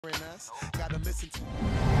Gotta listen to.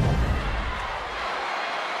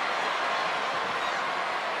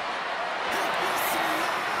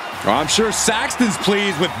 Well, I'm sure Saxton's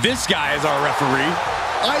pleased with this guy as our referee.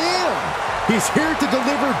 I am. He's here to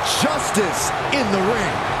deliver justice in the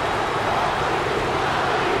ring.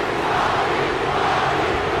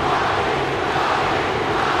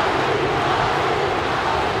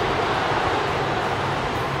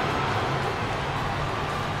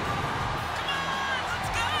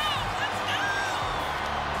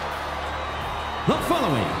 The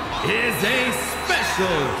following is a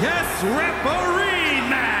special guest referee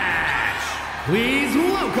match. Please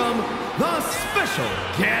welcome the special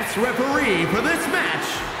guest referee for this match,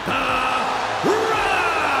 The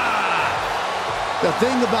Rock! The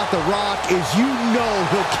thing about The Rock is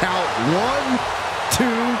he'll count 1, 2,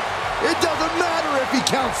 it doesn't matter if he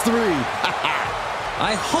counts 3.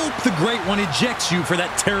 I hope the Great One ejects you for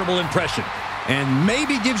that terrible impression and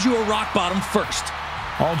maybe gives you a rock bottom first.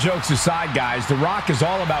 All jokes aside, guys, The Rock is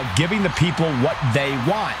all about giving the people what they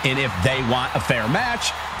want. And if they want a fair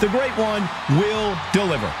match, the Great One will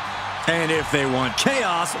deliver. And if they want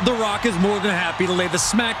chaos, The Rock is more than happy to lay the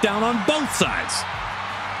smackdown on both sides.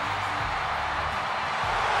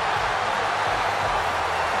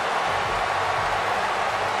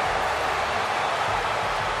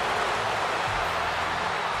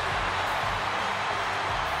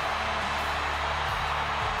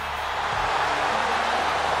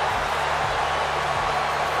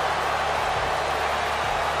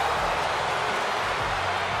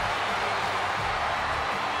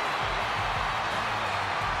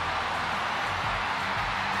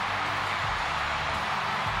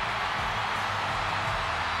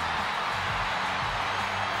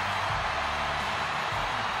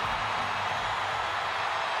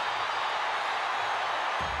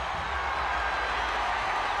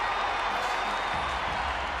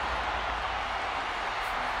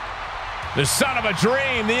 The son of a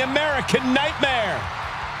dream, the American Nightmare.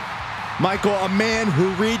 Michael, a man who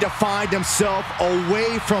redefined himself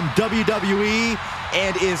away from WWE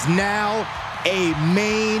and is now a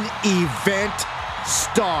main event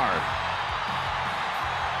star.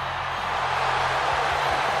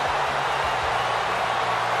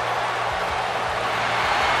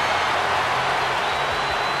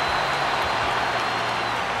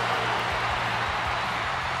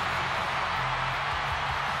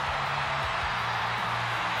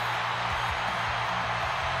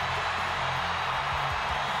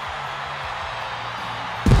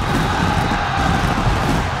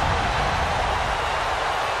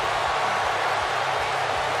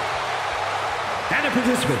 And the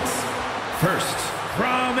participants, first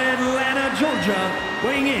from Atlanta, Georgia,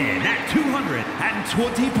 weighing in at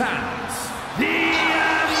 220 pounds, the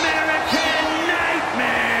American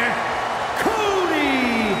Nightmare,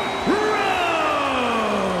 Cody Rhodes.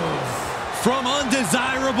 From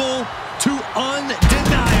undesirable to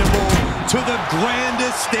undeniable to the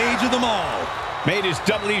grandest stage of them all. Made his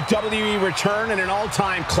WWE return in an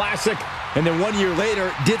all-time classic. And then 1 year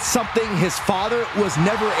later, did something his father was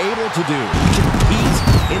never able to do. Compete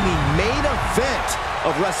in the main event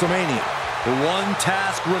of WrestleMania. The one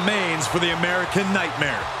task remains for the American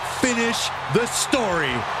Nightmare. Finish the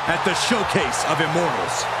story at the Showcase of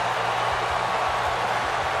Immortals.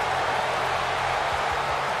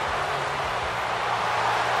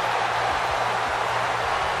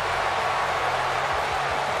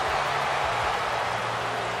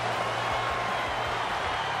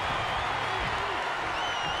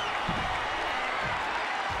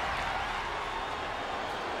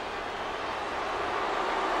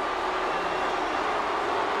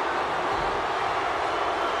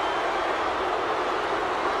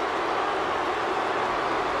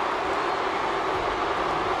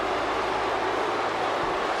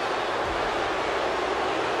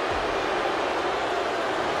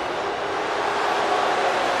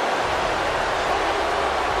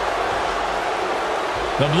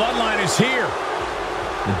 The bloodline is here.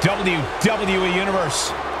 The WWE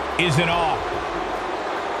Universe is in awe.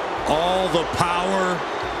 All the power,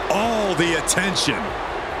 all the attention.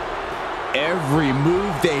 Every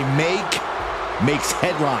move they make makes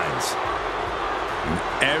headlines. And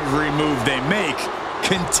every move they make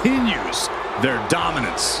continues their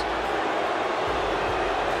dominance.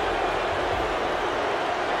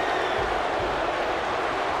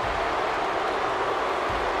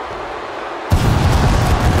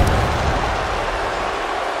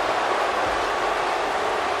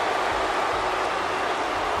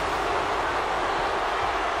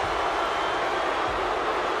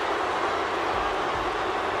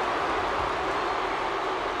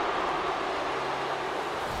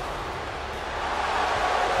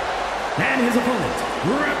 And his opponent,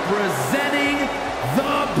 representing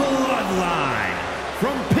the Bloodline,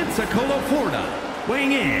 from Pensacola, Florida,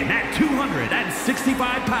 weighing in at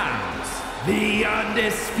 265 pounds, the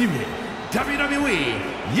undisputed WWE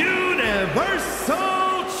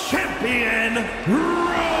Universal Champion,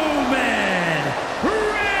 Roman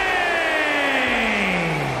Reigns!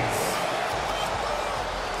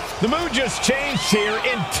 The mood just changed here.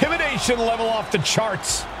 Intimidation level off the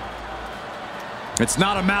charts. It's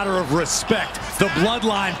not a matter of respect. The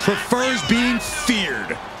Bloodline prefers being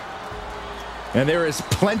feared. And there is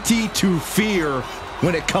plenty to fear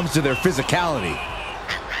when it comes to their physicality.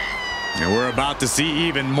 And we're about to see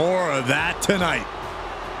even more of that tonight.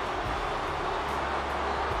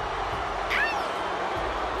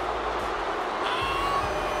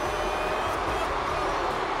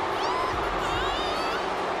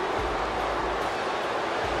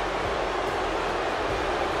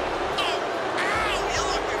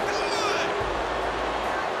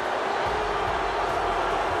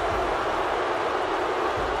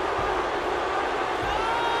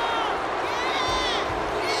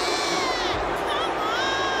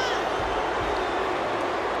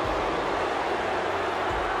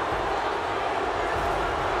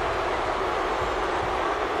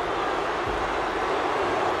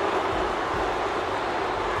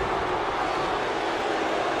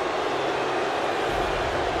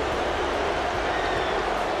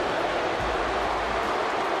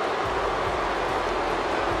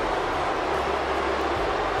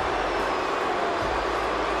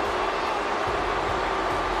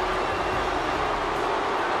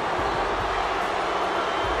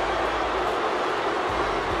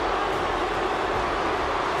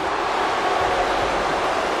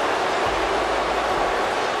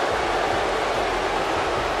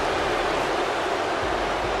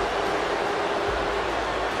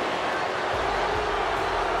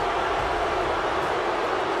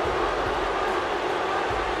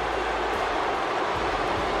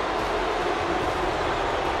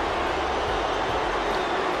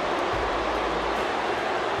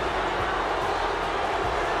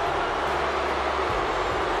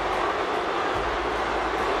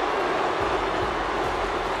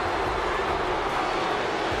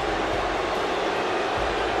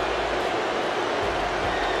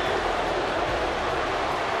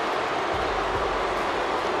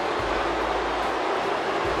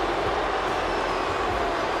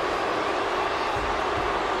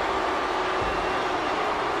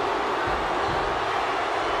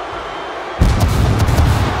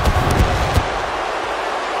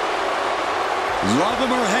 Love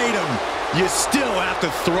him or hate him, you still have to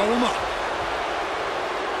throw him up.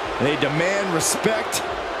 They demand respect,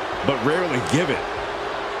 but rarely give it.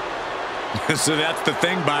 So that's the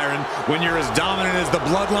thing, Byron. When you're as dominant as the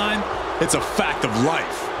Bloodline, it's a fact of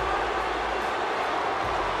life.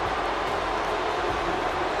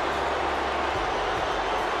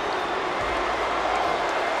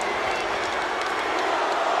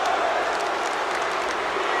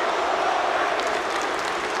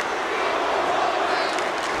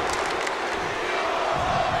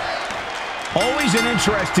 Always an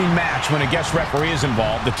interesting match when a guest referee is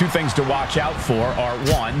involved. The two things to watch out for are,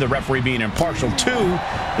 one, the referee being impartial. Two,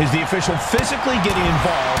 is the official physically getting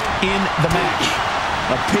involved in the match.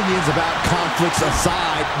 Opinions about conflicts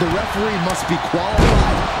aside, the referee must be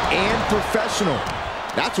qualified and professional.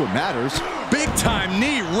 That's what matters. Big-time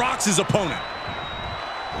knee rocks his opponent.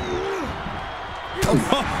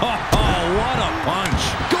 What a punch.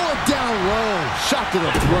 Going down low. Shot to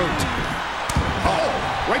the throat. Oh,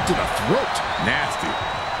 right to the throat. Nasty.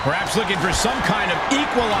 Perhaps looking for some kind of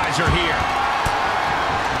equalizer here.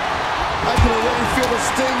 I can already feel the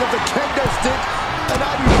sting of the kendo stick, and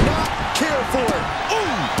I do not care for it.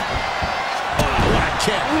 Ooh! Oh, what a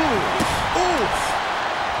kick. Ooh! Oof!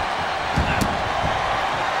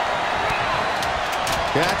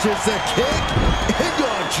 Catches the kick into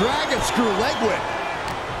a dragon screw leg whip.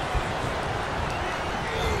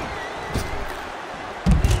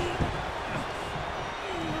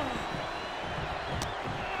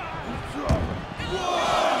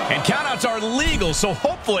 And countouts are legal, so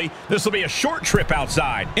hopefully this will be a short trip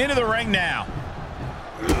outside. Into the ring now.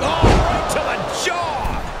 Oh, right to the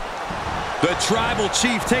jaw! The tribal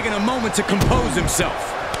chief taking a moment to compose himself.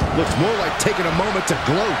 Looks more like taking a moment to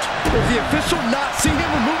gloat. Does the official not see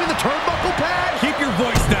him removing the turnbuckle pad? Keep your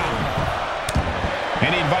voice down.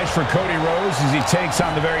 Any advice for Cody Rhodes as he takes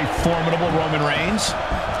on the very formidable Roman Reigns?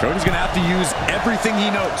 Cody's going to have to use everything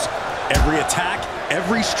he knows. Every attack,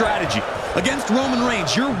 every strategy. Against Roman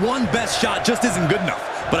Reigns, your one best shot just isn't good enough.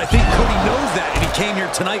 But I think Cody knows that, and he came here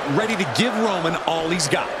tonight ready to give Roman all he's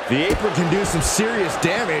got. The apron can do some serious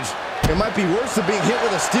damage, It might be worse than being hit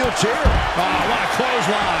with a steel chair. Oh, what a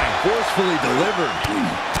clothesline. Forcefully delivered.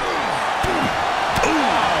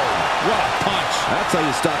 What a punch. That's how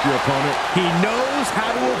you stop your opponent. He knows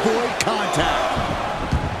how to avoid contact.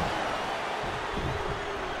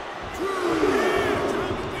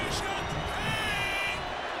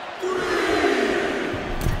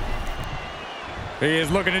 He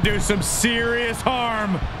is looking to do some serious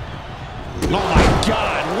harm. Oh my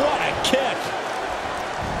God, what a kick.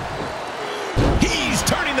 He's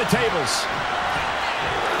turning the tables.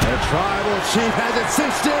 The Tribal Chief has it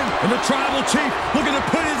cinched in. And the Tribal Chief looking to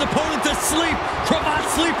put his opponent to sleep. Cravat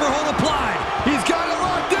sleeper hold applied. He's got it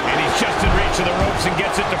locked in. And he's just in reach of the ropes and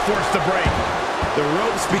gets it to force the break. The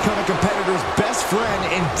ropes become a competitor's best friend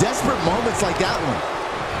in desperate moments like that one.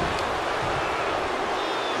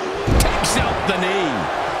 Takes out the knee.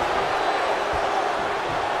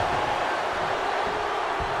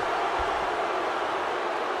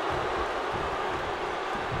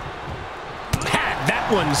 Had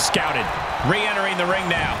that one scouted. Re-entering the ring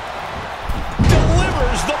now.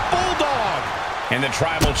 Delivers the Bulldog. And the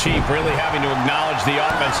Tribal Chief really having to acknowledge the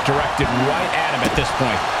offense directed right at him at this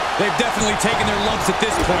point. They've definitely taken their lumps at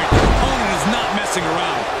this point. Their opponent is not messing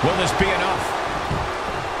around. Will this be enough?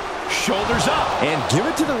 Shoulders up. And give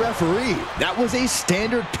it to the referee. That was a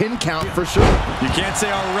standard pin count for sure. You can't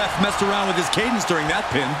say our ref messed around with his cadence during that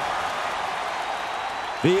pin.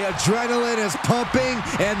 The adrenaline is pumping,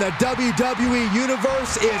 and the WWE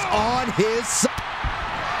Universe is on his side.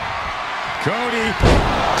 Cody.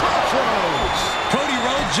 Crossroads. Cody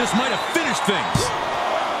Rhodes just might have finished things.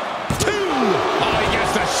 2. Oh, he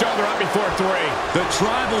gets the shoulder up before 3. The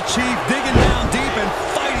Tribal Chief digging down deep and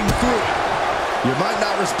fighting through it. You might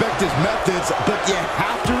not respect his methods, but you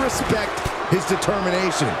have to respect his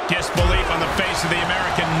determination. Disbelief on the face of the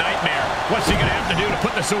American Nightmare. What's he going to have to do to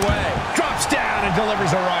put this away? Drops down and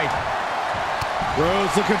delivers a right.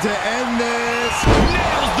 Rhodes looking to end this.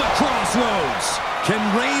 Nails the crossroads. Can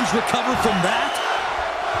Reigns recover from that?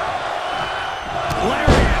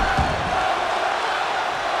 Lariat.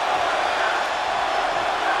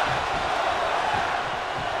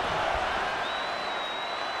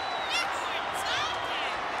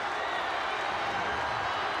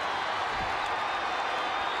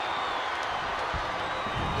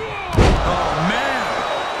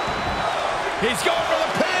 He's going for the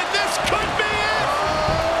pin. This could be it.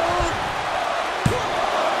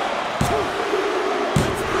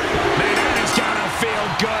 Man, that is gonna feel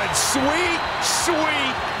good. Sweet,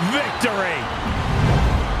 sweet victory.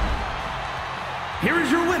 Here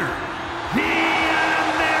is your winner, the